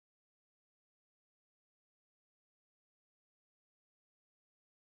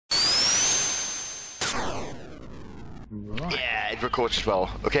Right. Yeah, it records as well.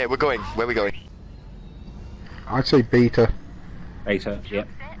 Okay, we're going. Where are we going? I'd say beta. Beta, yep.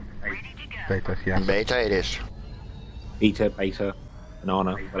 Beta, yes. Beta it is. Beta,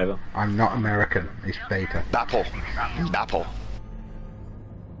 banana, whatever. I'm not American, it's beta. Bapple. Bapple.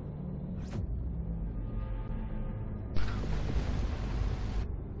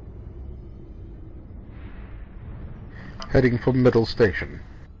 Heading for middle station.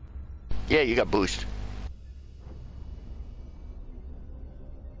 Yeah, you got boost.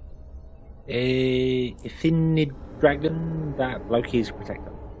 If in the dragon, that bloke is a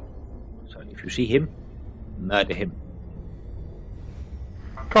protector. So if you see him, murder him.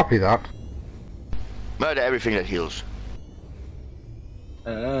 Copy that. Murder everything that heals.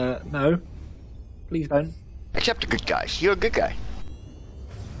 No. Please don't. Except the good guys. You're a good guy.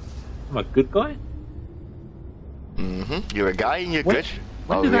 I'm a good guy? Mm-hmm. You're a guy and you're When- good.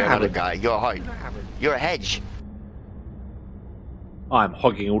 when Oh, did you're that another happen? guy. You're a hide. You're a hedge. I'm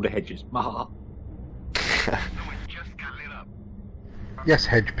hogging all the hedges. Maha. Yes,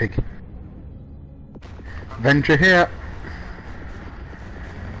 hedge pig. Venture here.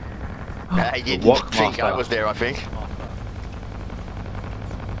 I didn't What think I master? was there, I think.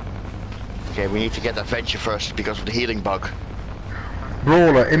 Okay, we need to get that venture first because of the healing bug.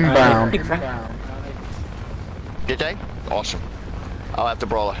 Brawler inbound. Did they? Awesome. I'll have the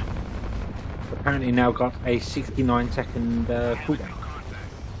brawler. Apparently now got a 69-second cooldown.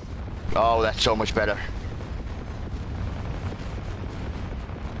 Oh, that's so much better.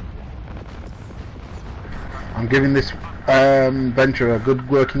 I'm giving this venture a good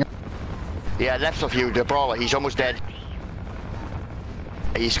working. Yeah, left of you, the brawler. He's almost dead.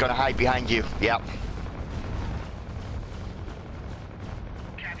 He's gonna hide behind you. Yep.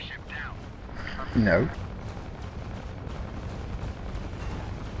 No.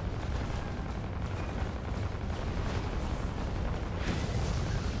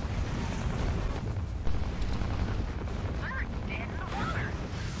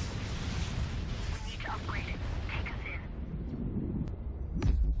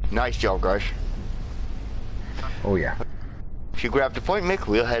 Nice job, guys. Oh yeah. If you grab the point, Mick,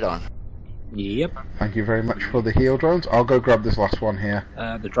 we'll head on. Yep. Thank you very much for the heal drones. I'll go grab this last one here.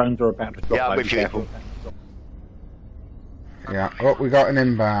 The drones are about to drop. Yeah, by, with be you. careful. Yeah. Oh, we got an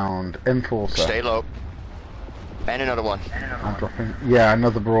inbound enforcer. Stay low. And another one. I'm dropping. Yeah,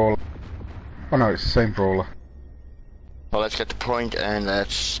 another brawler. Oh no, it's the same brawler. Well, let's get the point and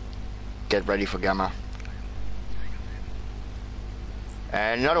let's get ready for Gamma.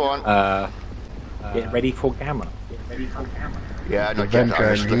 And another one. Get ready for Gamma. Yeah, The not yet. venture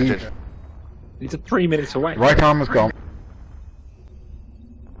I just looked need. at it. It's 3 minutes away. Right armor's gone.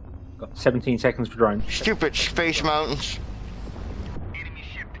 Got 17 seconds for drones. Stupid space mountains.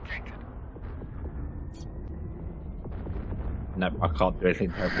 No, I can't do anything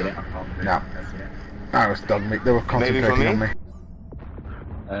to help with it. No. That was done me. They were Maybe for concentrating me?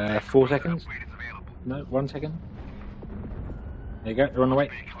 on me. 4 seconds? No, 1 second. There you go, they're on the way.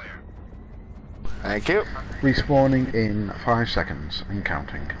 Thank you. Respawning in 5 seconds and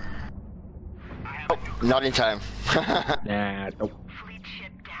counting. Oh, not in time. Nah, nope.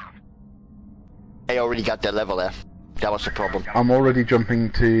 I already got that level there. That was the problem. I'm already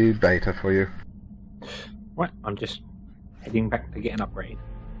jumping to beta for you. Right, I'm just heading back to get an upgrade.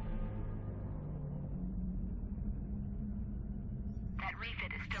 That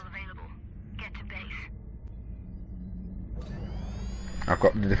refit is still available. Get to base. I've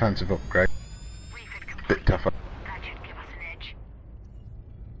got the defensive upgrade. Refit complete. Bit tougher. That should give us an edge.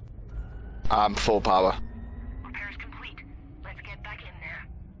 I'm full power. Repairs complete. Let's get back in there.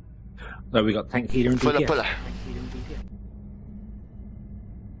 So we got tank healer and Puller, DPS. puller.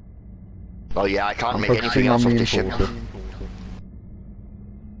 Well, yeah, I can't I'm make anything focusing on else the of this ship. enforcer.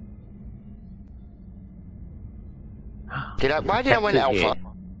 Why did I win Protectors Alpha?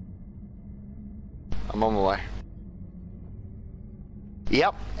 here. I'm on my way.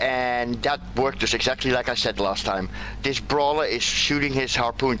 Yep, and that worked just exactly like I said last time. This brawler is shooting his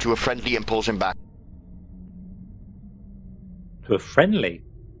harpoon to a friendly and pulls him back. To a friendly?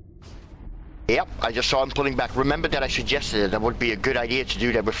 Yep, I just saw him pulling back. Remember that I suggested that would be a good idea to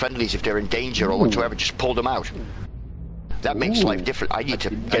do that with friendlies if they're in danger or whatsoever. Just pull them out. That makes life different. I need to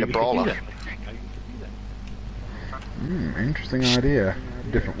get a brawler. Interesting idea.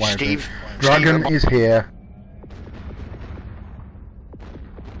 Different way. Steve, Dragon Steve, is here.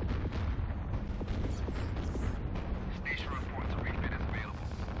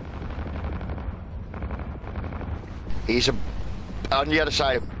 he's on the other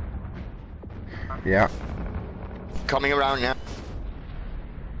side. Yeah. Coming around now.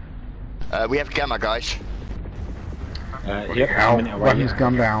 We have Gamma, guys. Yep, How? a minute away. Weapons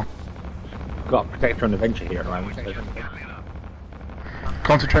gone down. Got a protector on the venture here at the moment. So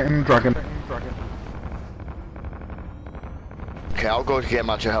Concentrating on the dragon. Okay, I'll go to get him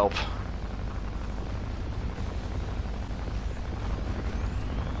out to help.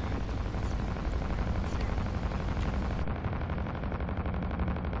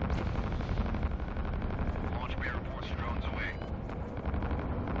 Launch bear reports drones away.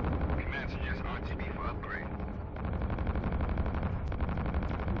 Command suggests RTB for upgrade.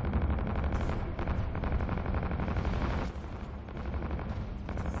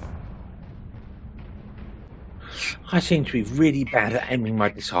 I seem to be really bad at aiming my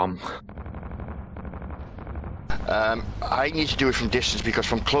disarm. I need to do it from distance because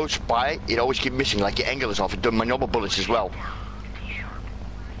from close by, it always keeps missing, like the angle is off. It does my normal bullets as well.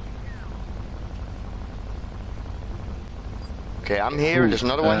 Okay, I'm here. There's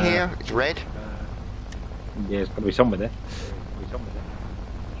another one here. It's red. Yeah, there's got to be somewhere there.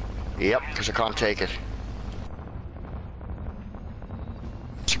 Yep, because I can't take it.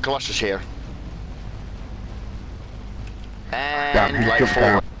 It's a Colossus here. And he's light jumped forward.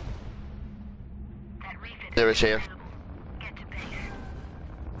 out. That refit There it's here. Get to base.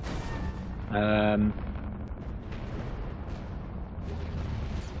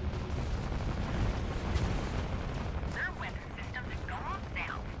 Their weapon systems have gone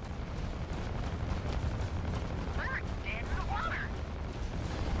south. They're dead in the water.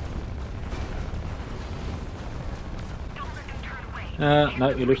 Don't let them turn away. No,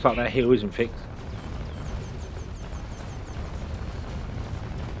 it looks like that hill isn't fixed.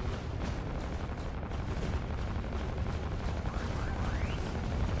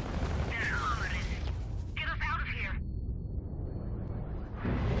 Get us out of here.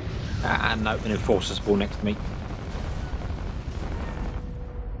 No, an enforcer spawn next to me.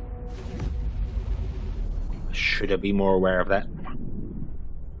 Should I be more aware of that?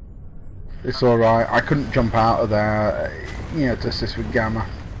 It's alright. I couldn't jump out of there, you know, to assist with Gamma.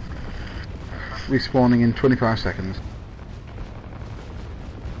 Respawning in 25 seconds.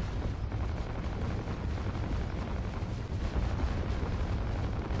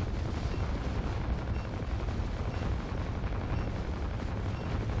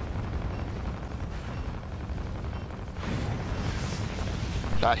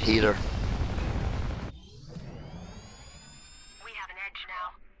 That healer. We have an edge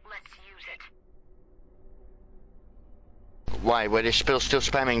now. Let's use it. Why? Were they still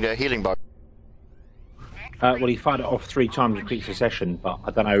spamming the healing bar? Well, he fired it off 3 times in quick succession, but I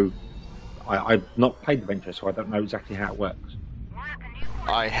don't know. I've not played the venture, so I don't know exactly how it works. We're at the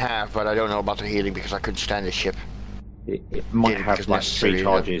new I have, but I don't know about the healing because I couldn't stand the ship. It might Yeah, have because like necessary, 3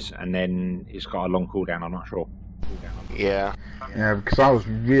 charges, and then it's got a long cooldown. I'm not sure. Yeah. Yeah, because I was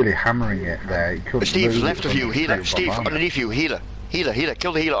really hammering it there. It couldn't Steve, move left it of you, from healer. the Steve, bombardment. underneath you, healer. Healer,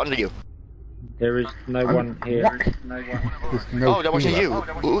 kill the healer under you. There is no one here. What? There's no Oh, that wasn't healer. you.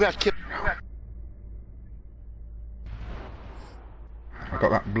 Who got killed? I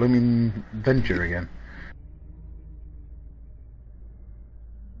got that blooming venture again.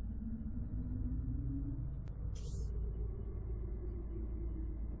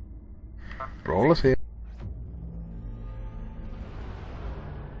 Brawler's here.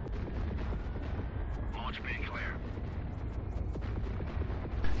 Launch being clear.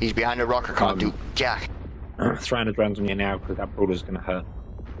 He's behind the rock, I can't do jack. Throwing the drones on you now because that brawler's going to hurt.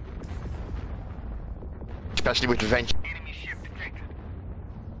 Especially with the venture. Enemy ship detected.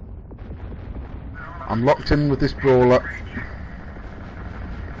 I'm locked in with this brawler.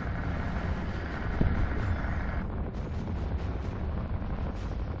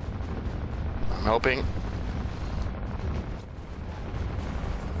 I'm hoping.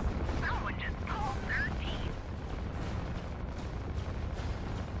 Someone just called 13.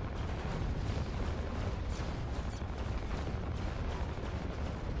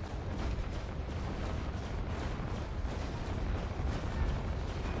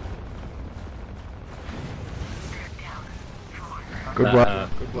 They're down. Good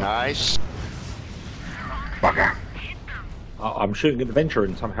work. Nice. Bugger. I'm shooting at the venture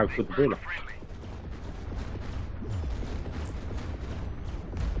and somehow killed the brawler. Friendly.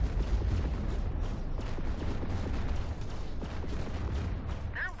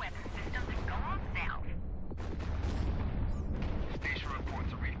 Their weapon systems have gone south. Station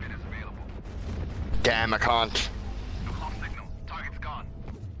reports a refit is available. Damn, I can't. No lost signal. Target's gone.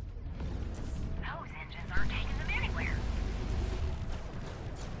 Those engines aren't taking them anywhere.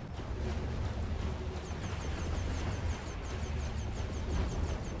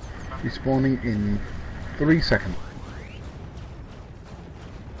 Respawning in 3 seconds.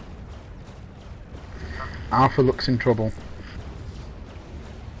 Alpha looks in trouble.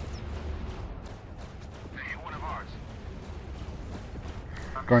 They hit one of ours.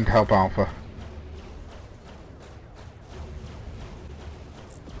 Going to help Alpha.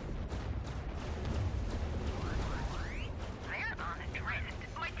 They're on a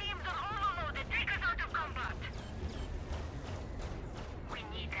drift. My teams are overloaded. Take us out of combat. We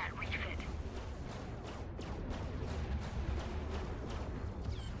need that refit.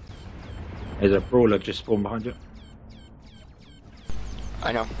 There's a brawler just spawned behind you.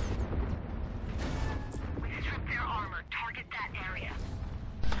 I know. We strip their armor. Target that area.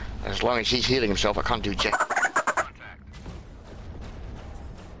 As long as he's healing himself, I can't do jack. Contact.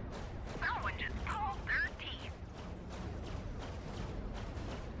 Someone just pulled their teeth.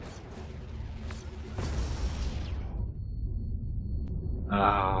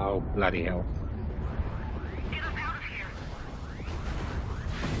 Oh, bloody hell. Get us out of here.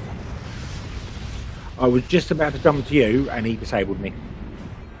 I was just about to jump to you and he disabled me.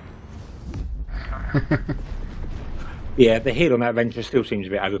 Yeah, the heal on that venture still seems a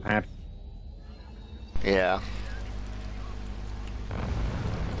bit overpowered. Yeah.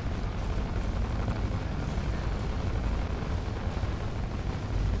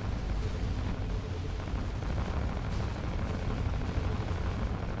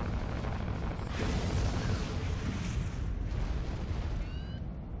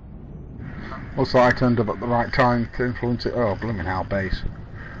 Also, I turned up at the right time to influence it. Oh, blooming hell, base.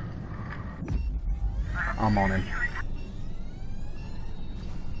 I'm on him.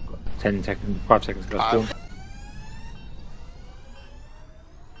 10 seconds, 5 seconds to go spawn.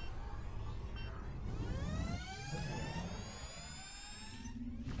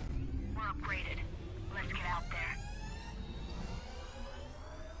 We're upgraded. Let's get out there.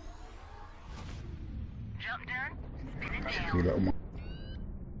 Jump done. Spin it You down. little mo-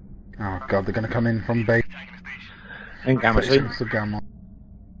 Oh god, they're going to come in from base. Attacking the station. And gamma suit. It's the gamma.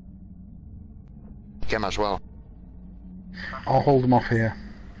 Gem as well. I'll hold them off here.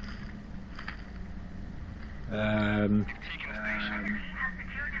 Taking the station.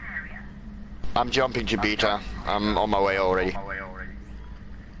 I'm jumping to beta. I'm on my way already.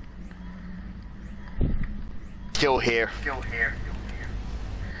 Still here.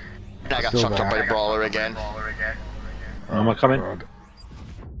 I got Still sucked up by there. the brawler again. Am I coming? God.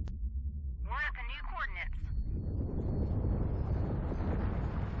 We're at the new coordinates.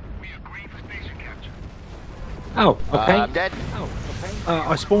 We agree for station capture. Oh, okay. I'm dead.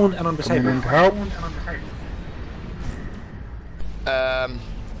 I spawned and I'm Coming in disabled. to help.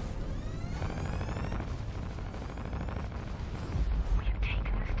 We have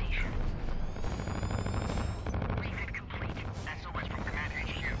taken the station. Refit complete. SOS from Command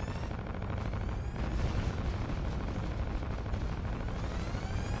HQ.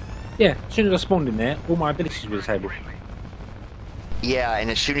 Yeah, as soon as I spawned in there, all my abilities were disabled. Yeah, and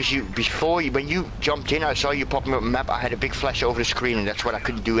as soon as you, when you jumped in, I saw you popping up a map. I had a big flash over the screen, and that's why I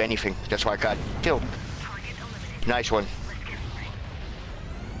couldn't do anything. That's why I got killed. Target eliminated. Nice one. Let's get ready.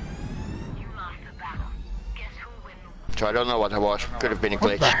 You lost the battle. Guess who win the So I don't know what that was. Could have been a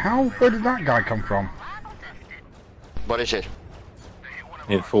What the glitch. hell? Where did that guy come from? Bible tested. What is it?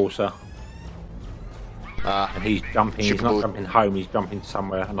 Enforcer. Ah, And he's jumping, he's Super not boot. jumping home, he's jumping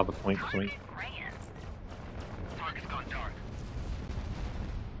somewhere, another point or something. Grand. Target's gone dark.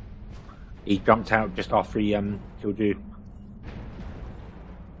 He jumped out just after he killed you.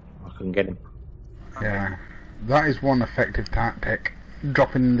 I couldn't get him. Yeah. That is one effective tactic.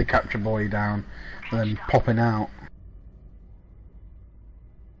 Dropping the capture boy down and then popping out.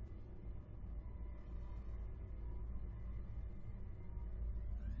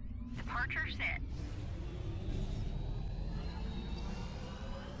 Departure set.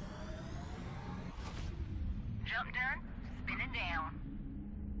 Jump done. Spinning down.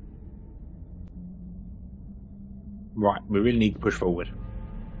 Right, we really need to push forward.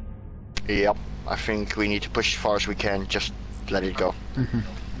 yep. I think we need to push as far as we can. Just let it go.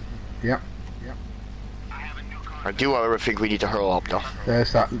 Yep. I have a new car. I do, however, think we need to hurl up, though.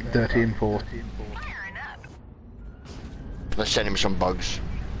 There's that dirty enforcer. Firing up. Let's send him some bugs.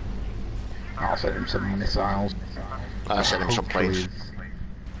 I'll send him some missiles. I'll send him some planes.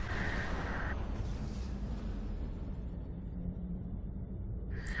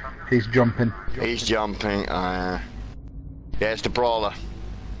 He's jumping. He's jumping. There's the brawler.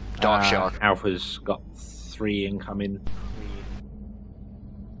 Dark Shark. Alpha's got 3 incoming.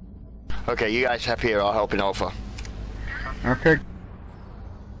 Okay, you guys have here. I'll help in Alpha. Okay.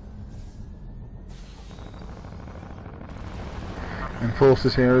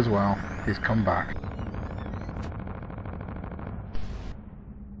 Enforcer's here as well. He's come back.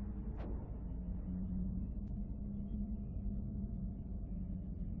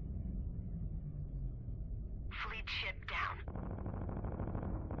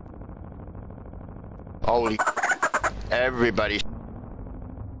 Holy... Everybody's...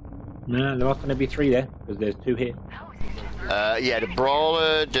 No, there are going to be 3 there, because there's 2 here. Yeah, the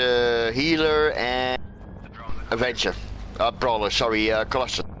Brawler, the Healer, and... Avenger. Brawler, sorry,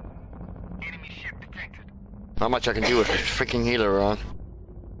 Colossus. Enemy ship detected. Not much I can do with this freaking Healer around.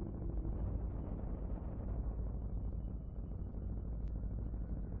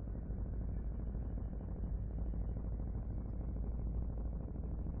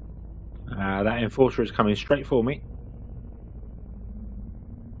 That Enforcer is coming straight for me.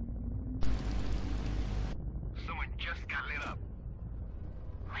 Someone just got lit up.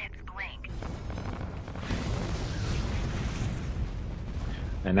 Let's blink.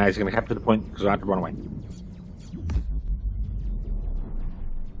 And now he's going to capture the point because I had to run away.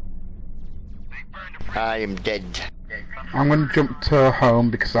 They burned the I am dead. I'm going to jump to home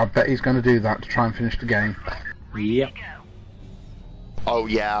because I bet he's going to do that to try and finish the game. Yep. Go. Oh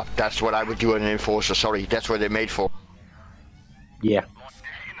yeah, that's what I would do on an Enforcer, sorry, that's what they're made for. Yeah. They're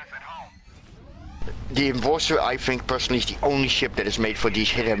hitting us at home. The Enforcer, I think personally, is the only ship that is made for these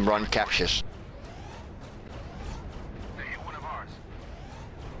hit and run captures. They hit one of ours.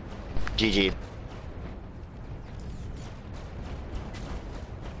 GG.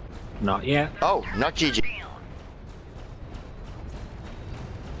 Not yet. Oh, not GG. Real.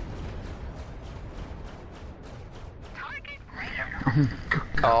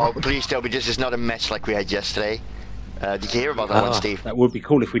 Oh, please tell me this is not a match like we had yesterday. Did you hear about that one, Steve? That would be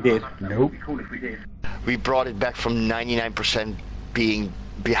cool if we did. Nope. We brought it back from 99% being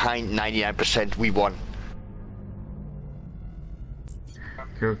behind 99%, we won.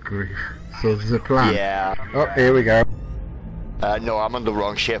 Good grief. So there's a plan. Yeah. Oh, here we go. No, I'm on the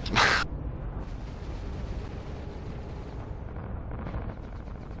wrong ship.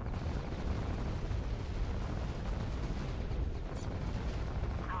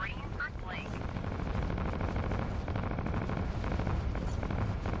 Green for blink.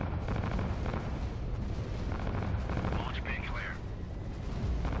 Launch bay clear.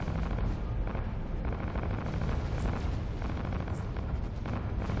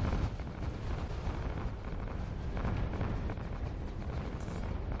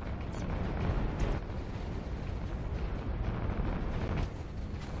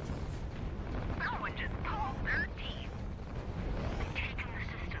 Someone just pulled their teeth. Taking the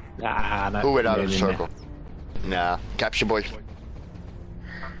system. No. Who went out of the in there. circle? Nah, capture boy.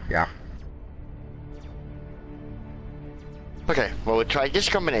 Yeah. Okay, well we tried this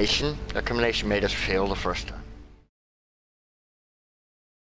combination. That combination made us fail the first time.